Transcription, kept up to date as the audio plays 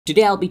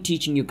Today I'll be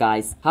teaching you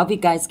guys how you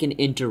guys can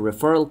enter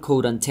referral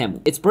code on Temu.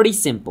 It's pretty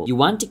simple. You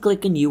want to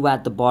click on U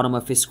at the bottom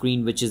of your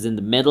screen, which is in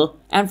the middle,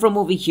 and from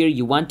over here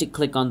you want to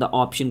click on the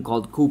option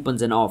called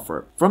coupons and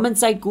offer. From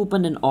inside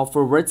coupon and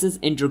offer where it says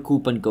enter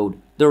coupon code,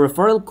 the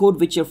referral code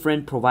which your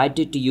friend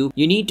provided to you,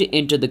 you need to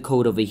enter the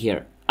code over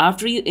here.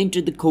 After you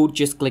enter the code,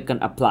 just click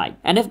on apply.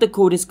 And if the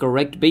code is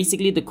correct,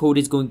 basically the code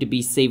is going to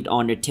be saved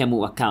on your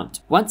Temu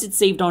account. Once it's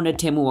saved on your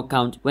Temu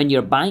account, when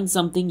you're buying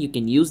something, you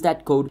can use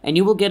that code and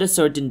you will get a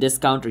certain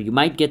discount or you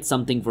might get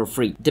something for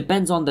free.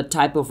 Depends on the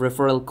type of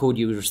referral code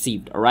you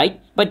received,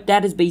 alright? But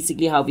that is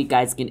basically how we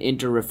guys can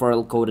enter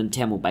referral code on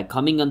Temu by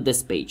coming on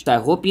this page. So I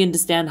hope you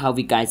understand how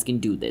we guys can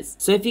do this.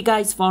 So if you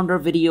guys found our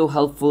video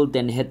helpful,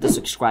 then hit the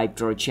subscribe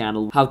to our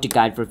channel, how to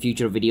guide for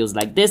future videos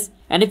like this.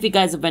 And if you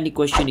guys have any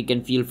question, you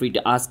can feel free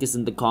to ask us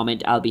in the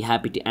comment. I'll be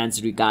happy to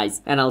answer you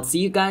guys. And I'll see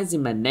you guys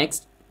in my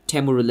next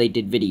Temu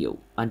related video.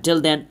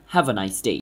 Until then, have a nice day.